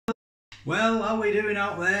Well, how are we doing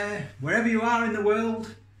out there? Wherever you are in the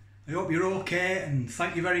world, I hope you're okay, and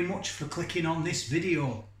thank you very much for clicking on this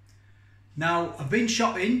video. Now, I've been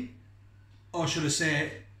shopping, or should I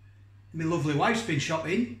say, my lovely wife's been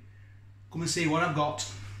shopping. Come and see what I've got.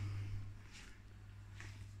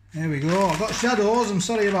 There we go, I've got shadows, I'm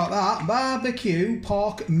sorry about that. BBQ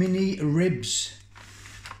pork mini ribs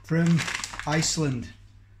from Iceland.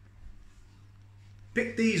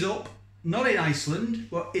 Picked these up, not in Iceland,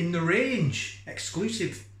 but in the range,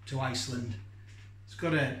 exclusive to Iceland. It's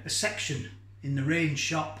got a section in the range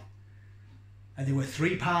shop, and they were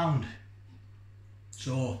 £3.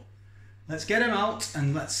 So let's get them out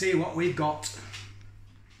and let's see what we've got.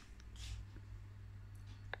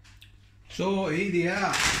 So here they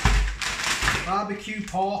are, barbecue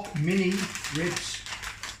pork mini ribs.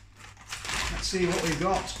 Let's see what we've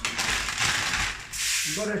got.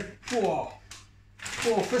 We've got a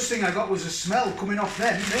first thing I got was a smell coming off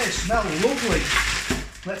them. They smell lovely.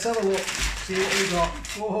 Let's have a look, see what we've got.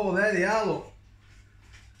 Oh, there they are, look.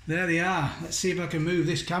 There they are. Let's see if I can move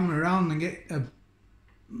this camera around and get a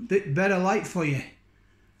bit better light for you.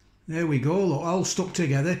 There we go, look, all stuck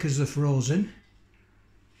together because they're frozen.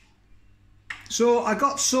 So I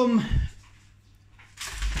got some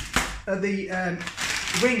of the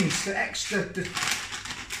wings, the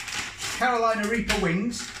Carolina Reaper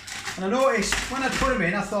wings, and I noticed when I put them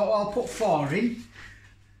in, I thought, well, I'll put 4 in,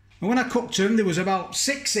 and when I cooked them there was about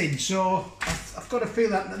 6 in, so I've got a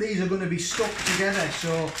feeling that these are going to be stuck together,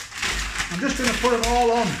 so I'm just going to put them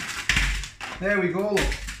all on. There we go,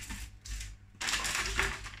 look.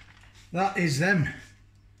 That is them.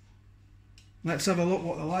 Let's have a look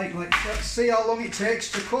what they're like. Let's see how long it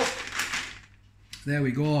takes to cook. There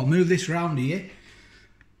we go, I'll move this round here.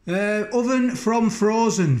 Oven from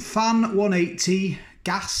frozen, fan 180,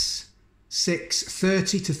 gas 6,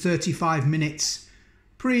 30 to 35 minutes.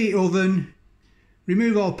 Preheat oven,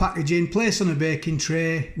 remove all packaging, place on a baking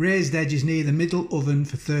tray, raised edges near the middle oven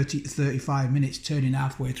for 30 to 35 minutes, turning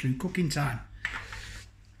halfway through cooking time.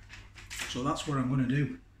 So that's what I'm going to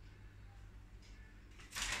do.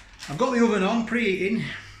 I've got the oven on, preheating.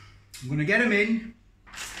 I'm going to get them in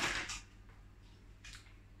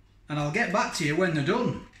and I'll get back to you when they're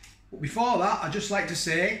done. But before that, I'd just like to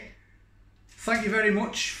say thank you very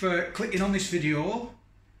much for clicking on this video,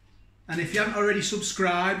 and if you haven't already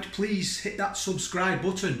subscribed, please hit that subscribe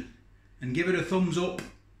button and give it a thumbs up,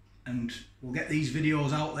 and we'll get these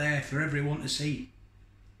videos out there for everyone to see.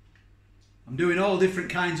 I'm doing all different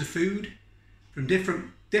kinds of food from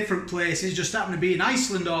different places, just happen to be in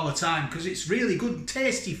Iceland all the time because it's really good and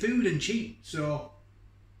tasty food and cheap. So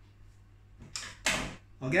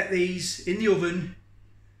I'll get these in the oven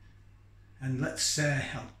and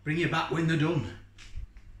I'll bring you back when they're done.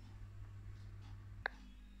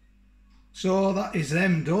 So that is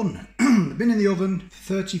them done. They've been in the oven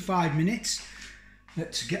for 35 minutes.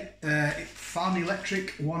 Let's get fan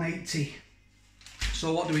electric 180.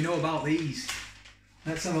 So what do we know about these?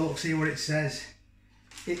 Let's have a look, see what it says.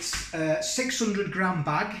 It's a 600 gram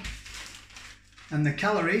bag, and the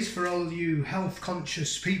calories for all you health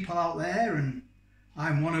conscious people out there, and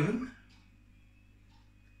I'm one of them.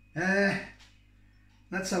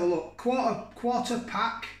 Let's have a look. Quarter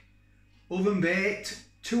pack, oven baked,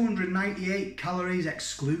 298 calories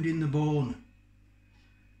excluding the bone.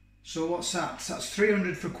 So what's that? That's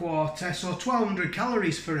 300 for quarter, so 1200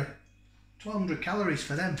 calories for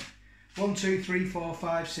them. 1, 2, 3, 4,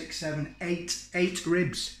 5, 6, 7, 8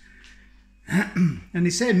 ribs. And they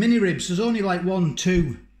say mini ribs, there's only like 1,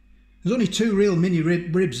 2. There's only 2 real mini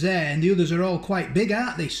ribs there, and the others are all quite big,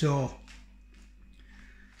 aren't they? So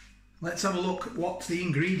let's have a look what the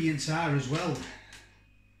ingredients are as well.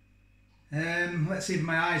 Let's see if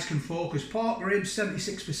my eyes can focus. Pork ribs,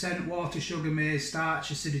 76% water, sugar, maize,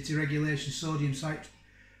 starch, acidity regulation, sodium, salt,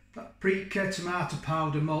 paprika, tomato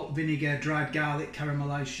powder, malt, vinegar, dried garlic,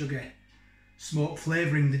 caramelised sugar, smoke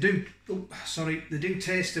flavouring. They do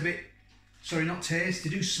taste a bit, sorry, not taste, they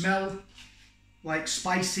do smell like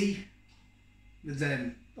spicy with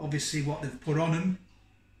obviously what they've put on them.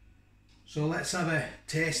 So let's have a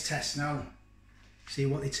taste test now, see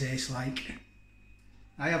what they taste like.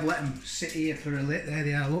 I have let them sit here for a lit. There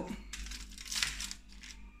they are, look.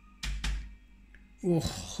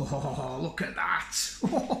 Oh, look at that.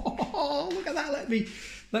 Oh, look at that.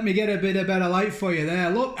 Let me get a bit of better light for you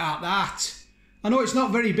there. Look at that. I know it's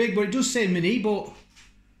not very big, but it does say mini, but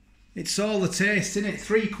it's all the taste, isn't it?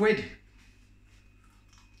 £3.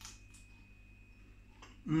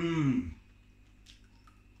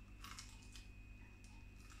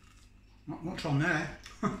 Not much on there.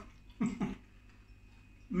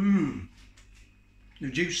 They're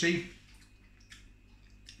juicy.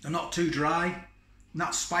 They're not too dry, and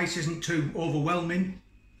that spice isn't too overwhelming.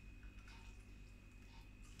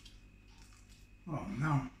 Oh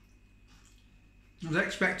no. I was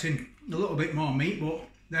expecting a little bit more meat, but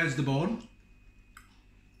there's the bone.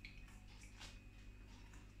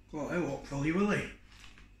 Well, they won't fill you, will they?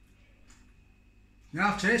 They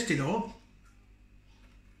are tasty though.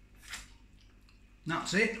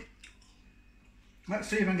 That's it. Let's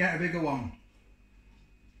see if I can get a bigger one.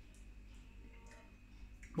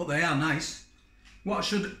 But they are nice.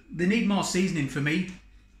 They need more seasoning for me.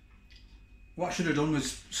 What I should have done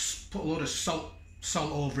was put a load of salt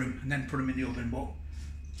over them and then put them in the oven, but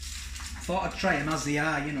I thought I'd try them as they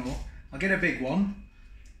are, you know. I'll get a big one.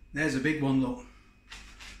 There's a big one, look.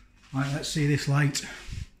 Right, let's see this light.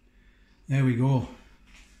 There we go.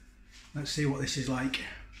 Let's see what this is like.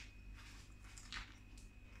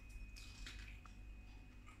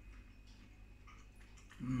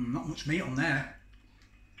 Not much meat on there.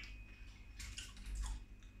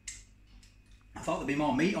 I thought there'd be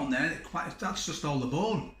more meat on there. That's just all the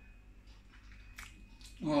bone.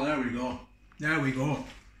 Oh, there we go. There we go.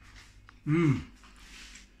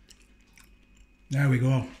 There we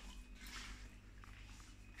go.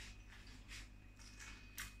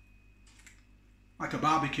 Like a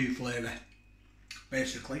barbecue flavour,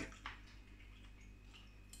 basically.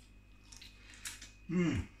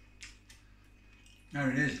 There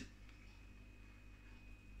it is.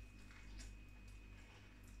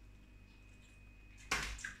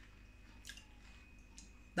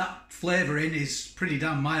 That flavouring is pretty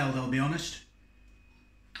damn mild, I'll be honest.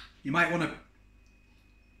 You might want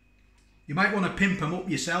to pimp them up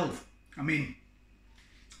yourself. I mean,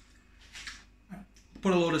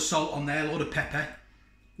 put a load of salt on there, a load of pepper,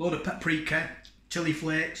 a load of paprika, chili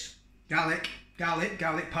flakes, garlic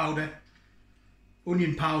powder,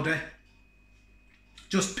 onion powder.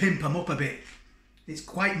 Just pimp them up a bit. It's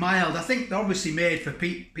quite mild. I think they're obviously made for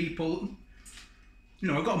people. You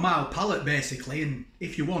know, I've got a mild palate basically, and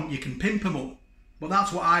if you want, you can pimp them up. But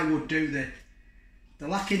that's what I would do. They're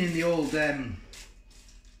lacking in the old. The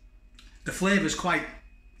flavour's quite.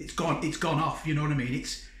 It's gone off. You know what I mean?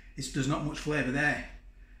 There's not much flavour there.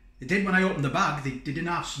 They did when I opened the bag. They didn't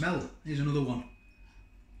have smell. Here's another one.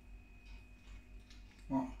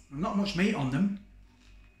 Well, not much meat on them.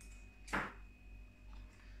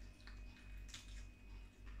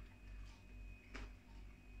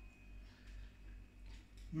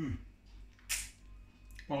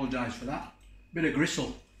 Apologise for that. Bit of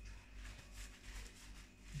gristle.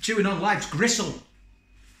 Chewing on life's gristle.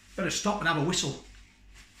 Better stop and have a whistle.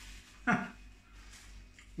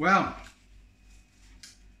 Well,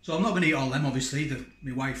 so I'm not going to eat all them, obviously.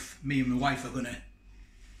 Me and my wife are going to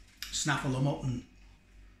snaffle them up, and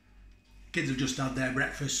kids have just had their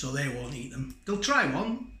breakfast, so they won't eat them. They'll try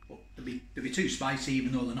one, but they'll be too spicy,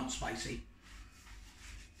 even though they're not spicy.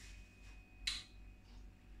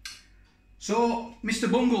 So, Mr.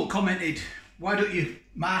 Bungle commented, why don't you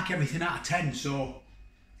mark everything out of 10? So,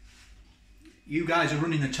 you guys are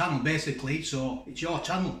running the channel basically, so it's your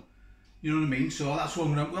channel. You know what I mean? So that's what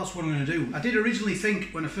I'm going to do. I did originally think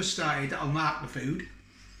when I first started that I'll mark the food,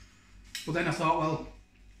 but then I thought, well,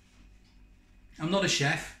 I'm not a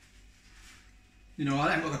chef. You know, I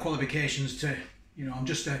haven't got the qualifications to. You know, I'm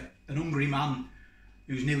just an hungry man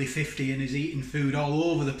who's nearly 50 and is eating food all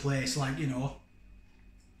over the place, like, you know.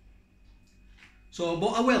 So, but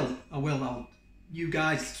I will. You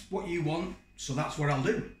guys, what you want, so that's what I'll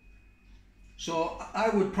do. So I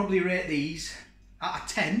would probably rate these out of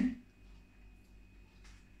 10.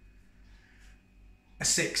 A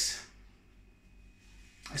 6.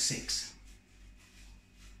 A 6.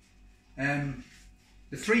 The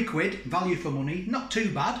 £3, value for money, not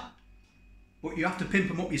too bad, but you have to pimp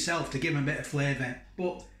them up yourself to give them a bit of flavour.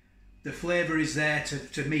 But the flavour is there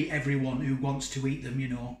to meet everyone who wants to eat them, you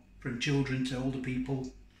know, from children to older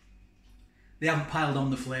people. They haven't piled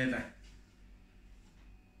on the flavour.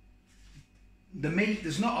 The meat,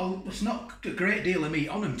 there's not a great deal of meat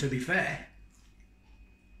on them, to be fair.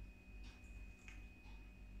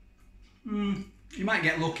 You might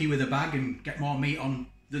get lucky with a bag and get more meat on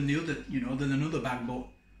than the other, you know, than another bag, but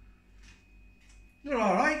they're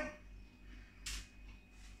all right.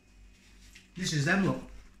 This is them, look.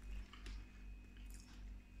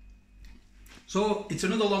 So it's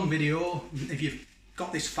another long video. If you've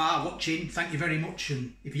got this far watching, thank you very much,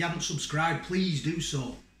 and if you haven't subscribed, please do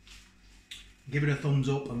so. Give it a thumbs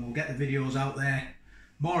up and we'll get the videos out there.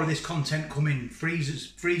 More of this content coming.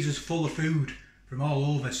 Freezers full of food from all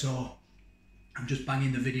over, so I'm just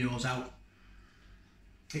banging the videos out.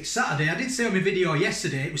 It's Saturday. I did say on my video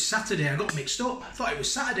yesterday it was Saturday. I got mixed up. I thought it was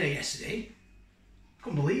Saturday yesterday.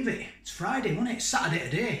 Couldn't believe it. It's Friday, wasn't it? It's Saturday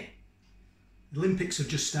today. The Olympics have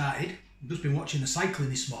just started. I've just been watching the cycling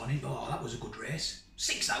this morning. Oh, that was a good race.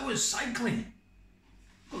 6 hours cycling.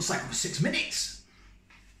 Got cycle for 6 minutes.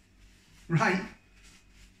 Right.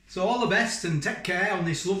 So all the best and take care on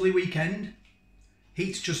this lovely weekend.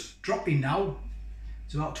 Heat's just dropping now.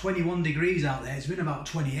 It's about 21 degrees out there. It's been about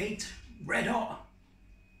 28. Red hot.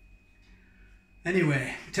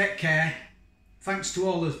 Anyway, take care. Thanks to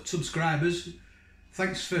all the subscribers.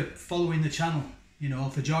 Thanks for following the channel, you know,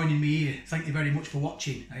 for joining me here. Thank you very much for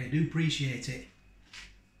watching. I do appreciate it.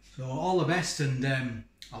 So all the best, and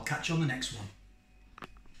I'll catch you on the next one.